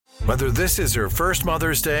Whether this is her first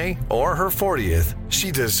Mother's Day or her 40th, she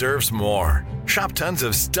deserves more. Shop tons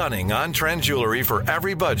of stunning on-trend jewelry for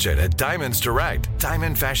every budget at Diamonds Direct.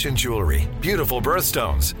 Diamond fashion jewelry, beautiful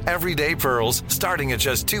birthstones, everyday pearls starting at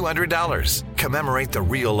just $200. Commemorate the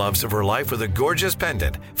real loves of her life with a gorgeous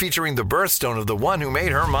pendant featuring the birthstone of the one who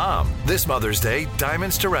made her mom. This Mother's Day,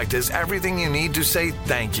 Diamonds Direct is everything you need to say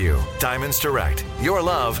thank you. Diamonds Direct. Your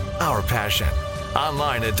love, our passion.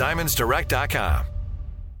 Online at diamondsdirect.com.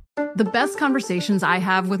 The best conversations I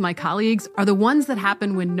have with my colleagues are the ones that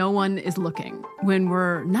happen when no one is looking, when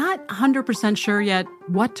we're not 100% sure yet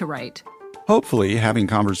what to write. Hopefully, having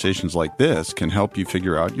conversations like this can help you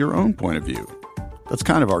figure out your own point of view. That's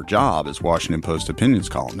kind of our job as Washington Post opinions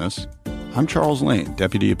columnists. I'm Charles Lane,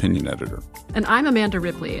 Deputy Opinion Editor. And I'm Amanda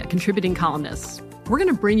Ripley, a contributing columnist. We're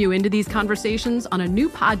going to bring you into these conversations on a new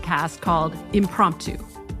podcast called Impromptu.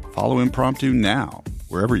 Follow Impromptu now,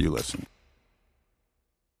 wherever you listen.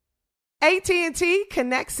 AT&T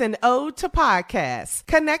connects an ode to podcasts.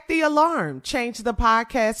 Connect the alarm. Change the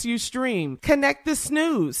podcast you stream. Connect the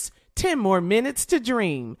snooze. 10 more minutes to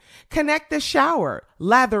dream. Connect the shower.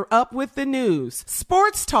 Lather up with the news.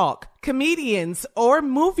 Sports talk, comedians, or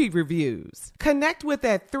movie reviews. Connect with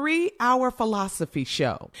that 3-hour philosophy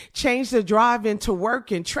show. Change the drive into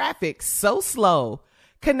work in traffic so slow.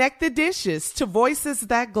 Connect the dishes to voices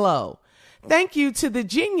that glow. Thank you to the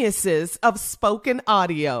geniuses of spoken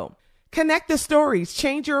audio. Connect the stories,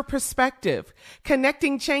 change your perspective.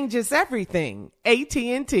 Connecting changes everything.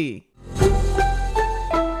 AT&T.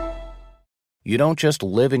 You don't just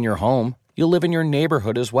live in your home, you live in your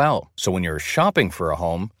neighborhood as well. So when you're shopping for a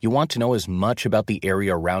home, you want to know as much about the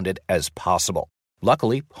area around it as possible.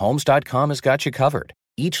 Luckily, Homes.com has got you covered.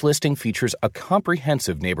 Each listing features a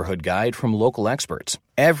comprehensive neighborhood guide from local experts.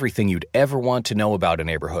 Everything you'd ever want to know about a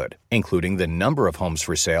neighborhood, including the number of homes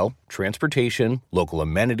for sale, transportation, local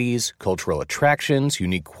amenities, cultural attractions,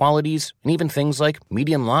 unique qualities, and even things like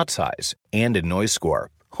median lot size and a noise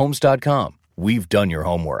score. Homes.com. We've done your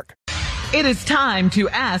homework. It is time to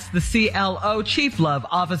ask the CLO Chief Love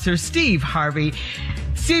Officer, Steve Harvey.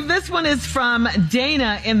 Steve, this one is from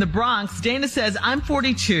Dana in the Bronx. Dana says, I'm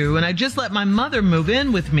 42 and I just let my mother move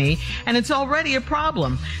in with me and it's already a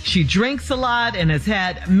problem. She drinks a lot and has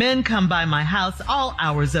had men come by my house all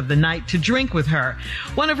hours of the night to drink with her.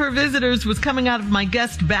 One of her visitors was coming out of my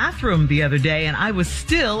guest bathroom the other day and I was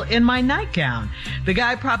still in my nightgown. The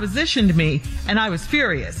guy propositioned me and I was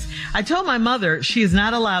furious. I told my mother she is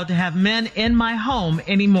not allowed to have men in my home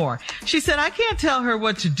anymore. She said, I can't tell her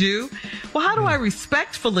what to do. Well, how do I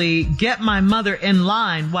respectfully get my mother in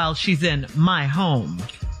line while she's in my home?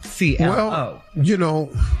 CLO. Well,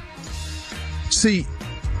 see,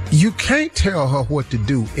 you can't tell her what to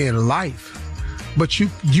do in life, but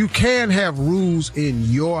you can have rules in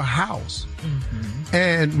your house. Mm-hmm.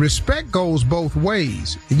 And respect goes both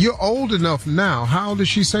ways. You're old enough now. How old does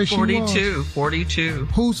she say she was? 42.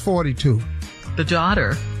 Who's 42? The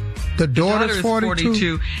daughter. The daughter's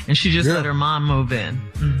 42, and she just let her mom move in.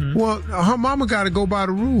 Mm-hmm. Well, her mama got to go by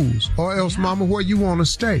the rules, or else, mama, where you want to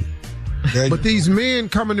stay. But these men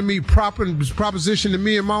coming to me, proposition to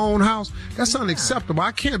me in my own house, that's unacceptable.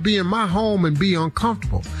 I can't be in my home and be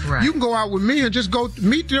uncomfortable. Right. You can go out with me and just go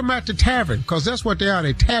meet them at the tavern, because that's what they are.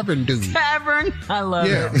 They tavern dudes. Tavern? I love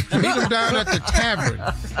it. Meet them down at the tavern.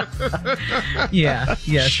 Yeah.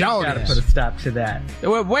 Shawties. Got to put a stop to that.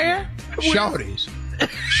 Where? Shawties.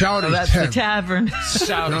 Oh, that's the tavern.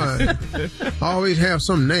 Always have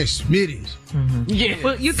some nice smitties. Mm-hmm. Yeah.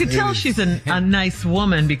 Well, you could tell she's a nice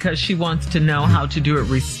woman because she wants to know how to do it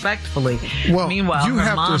respectfully. Well, meanwhile, you her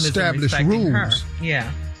have mom to establish rules. Her.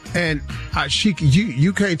 Yeah. And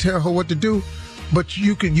you can't tell her what to do, but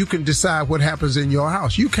you can decide what happens in your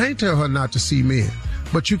house. You can't tell her not to see men,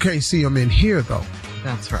 but you can't see them in here though.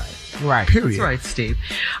 That's right. Right. Period. That's right, Steve.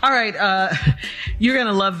 All right. You're going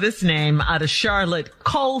to love this name out of Charlotte.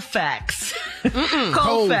 Colfax.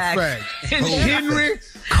 Colfax. Henry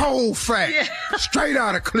Colfax. Yeah. Straight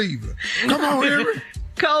out of Cleveland. Come on, Henry.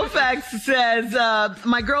 Colfax says,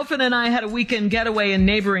 my girlfriend and I had a weekend getaway in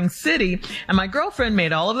neighboring city, and my girlfriend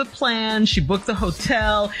made all of the plans. She booked the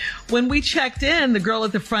hotel. When we checked in, the girl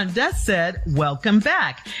at the front desk said, welcome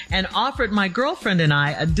back, and offered my girlfriend and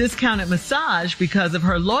I a discounted massage because of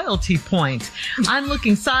her loyalty points. I'm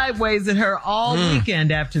looking sideways at her all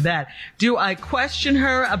weekend after that. Do I question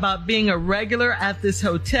her about being a regular at this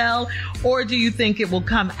hotel, or do you think it will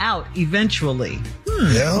come out eventually?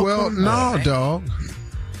 Well, no, dog.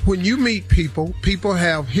 When you meet people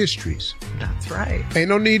have histories. That's right. Ain't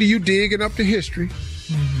no need of you digging up the history.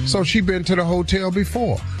 Mm-hmm. So she been to the hotel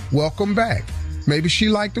before. Welcome back. Maybe she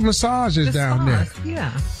liked the massages down there.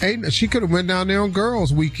 Yeah. She could have went down there on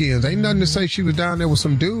girls' weekends. Ain't nothing to say she was down there with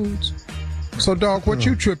some dudes. So, dog, what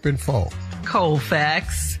you tripping for? Cold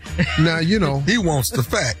facts. Now, you know. He wants the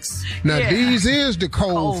facts. Now, these is the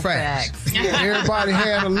cold facts. Everybody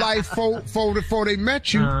had a life before they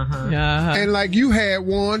met you. And like you had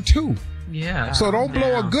one, too. Yeah. So don't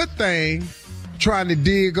blow a good thing trying to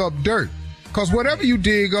dig up dirt. Because whatever you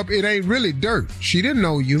dig up, it ain't really dirt. She didn't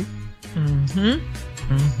know you.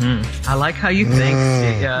 I like how you think.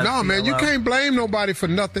 No, man, you can't blame nobody for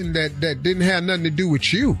nothing that didn't have nothing to do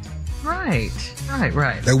with you. Right.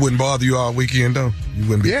 That wouldn't bother you all weekend, though? You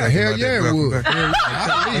wouldn't be thinking hell about yeah, that it would.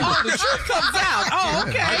 The truth comes out. Oh,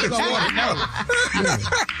 okay.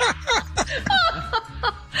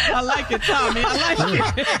 I like it, Tommy. I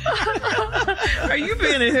like it. Are you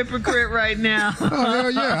being a hypocrite right now? Oh,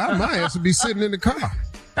 hell yeah. I might have to be sitting in the car.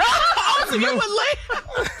 So you would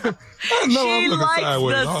leave? She likes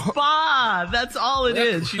the spa. That's all it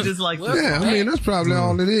is. She just likes the spa. Yeah, I mean, that's probably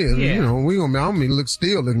all it is. Yeah. You know, I'm going to look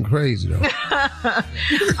still looking crazy, though.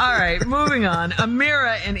 All right, moving on.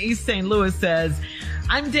 Amira in East St. Louis says,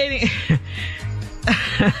 I'm dating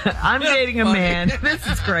a man. This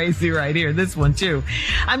is crazy right here. This one too.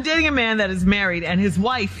 I'm dating a man that is married and his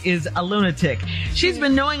wife is a lunatic. She's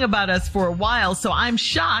been knowing about us for a while, so I'm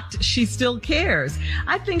shocked she still cares.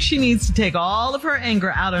 I think she needs to take all of her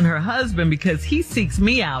anger out on her husband because he seeks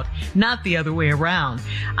me out, not the other way around.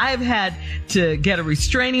 I've had to get a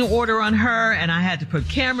restraining order on her and I had to put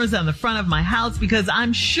cameras on the front of my house because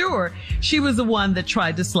I'm sure she was the one that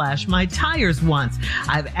tried to slash my tires once.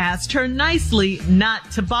 I've asked her nicely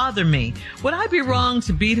not to bother me. Would I be wrong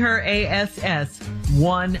to beat her ass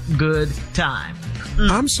one good time?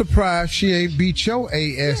 I'm surprised she ain't beat your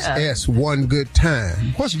ass one good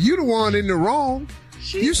time. What's you the one in the wrong?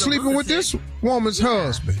 You sleeping with this woman's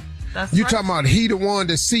husband. That's you right. talking about he the one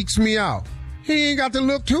that seeks me out. He ain't got to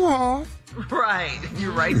look too hard. Right.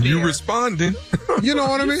 You're right there. You responding. You know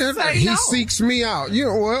what I mean? He seeks me out. You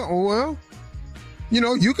know, well, you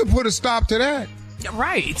know, you can put a stop to that.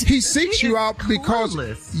 Right. He seeks you out because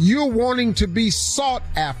you're wanting to be sought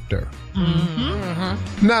after.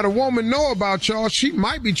 Now, the woman know about y'all. She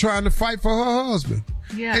might be trying to fight for her husband.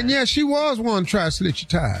 Yeah. And yeah, she was one trying to slit your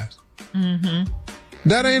tires.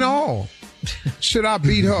 That ain't all. Should I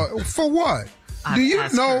beat her? For what? Do you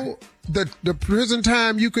know the prison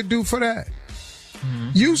time you could do for that?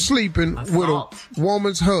 You sleeping with a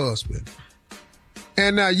woman's husband.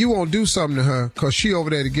 And now you won't do something to her because she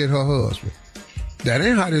over there to get her husband. That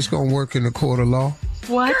ain't how this gonna work in the court of law.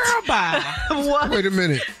 What? Girl, bye. What? Wait a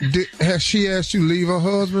minute. Has she asked you to leave her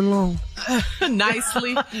husband alone?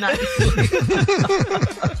 Nicely.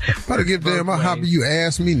 Better give damn how happy you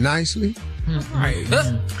asked me nicely. Right.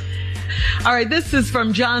 All right, this is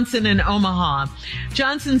from Johnson in Omaha.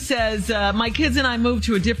 Johnson says, my kids and I moved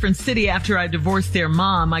to a different city after I divorced their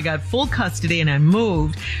mom. I got full custody and I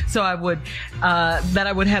moved so I would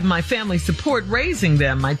have my family support raising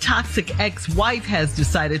them. My toxic ex-wife has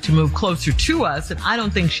decided to move closer to us, and I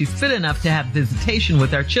don't think she's fit enough to have visitation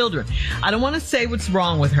with our children. I don't want to say what's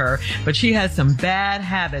wrong with her, but she has some bad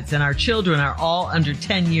habits, and our children are all under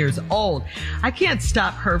 10 years old. I can't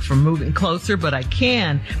stop her from moving closer, but I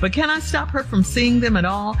can. But can I stop her from seeing them at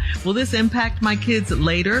all? Will this impact my kids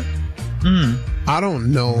later? I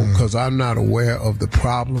don't know because I'm not aware of the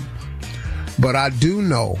problem, but I do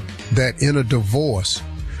know that in a divorce,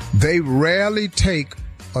 they rarely take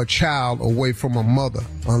a child away from a mother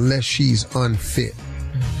unless she's unfit.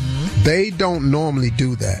 They don't normally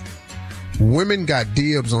do that. Women got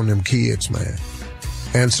dibs on them kids, man.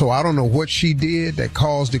 And so I don't know what she did that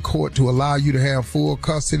caused the court to allow you to have full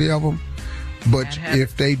custody of them. But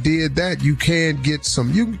if they did that, you can get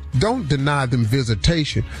some, you don't deny them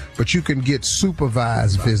visitation, but you can get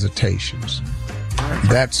supervised visitations.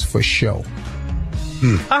 That's for sure.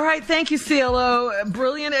 All right. Thank you, CLO.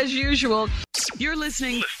 Brilliant as usual. You're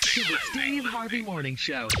listening to the Steve Harvey Morning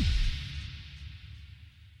Show.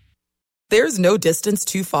 There's no distance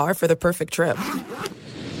too far for the perfect trip.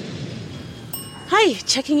 Hi,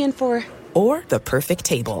 checking in for... Or the perfect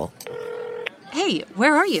table. Hey,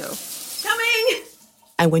 where are you? Coming!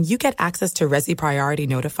 And when you get access to Resi Priority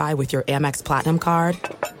Notify with your Amex Platinum card...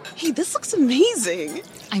 Hey, this looks amazing.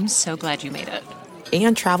 I'm so glad you made it.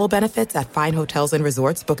 And travel benefits at fine hotels and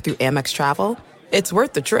resorts booked through Amex Travel, it's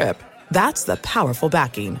worth the trip. That's the powerful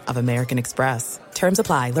backing of American Express. Terms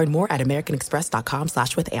apply. Learn more at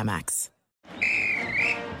americanexpress.com/withAmex.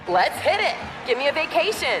 Let's hit it. Give me a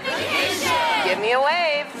vacation. Vacation. Give me a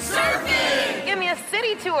wave. Surfing. Give me a a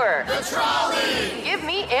city tour. The trolley. Give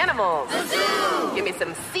me animals. The zoo. Give me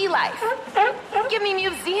some sea life. Give me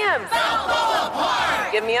museums. Balboa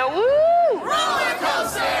Park. Give me a woo. Roller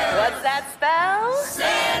coaster. What's that spell?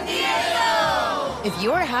 San Diego. If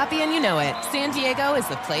you're happy and you know it, San Diego is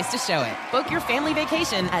the place to show it. Book your family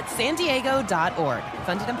vacation at sandiego.org.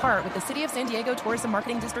 Funded in part with the City of San Diego Tourism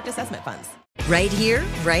Marketing District Assessment Funds. Right here,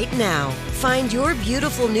 right now. Find your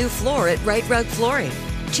beautiful new floor at Right Rug Flooring.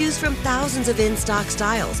 Choose from thousands of in-stock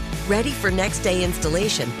styles, ready for next day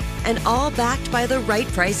installation, and all backed by the right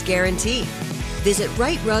price guarantee. Visit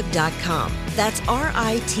rightrug.com. That's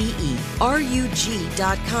RITERUG.com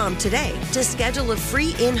today to schedule a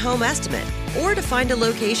free in-home estimate or to find a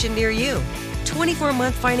location near you.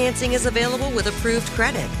 24-month financing is available with approved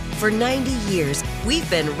credit. For 90 years, we've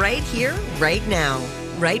been right here, right now.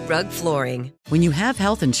 Right Rug Flooring. When you have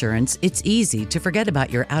health insurance, it's easy to forget about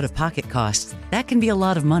your out-of-pocket costs. That can be a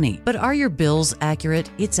lot of money. But are your bills accurate?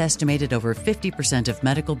 It's estimated over 50% of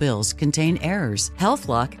medical bills contain errors.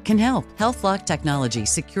 HealthLock can help. HealthLock technology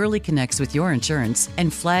securely connects with your insurance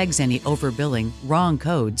and flags any overbilling, wrong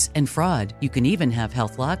codes, and fraud. You can even have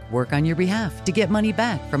HealthLock work on your behalf to get money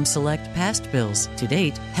back from select past bills. To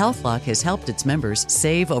date, HealthLock has helped its members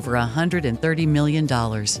save over $130 million.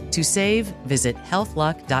 To save, visit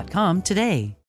healthlock.com today.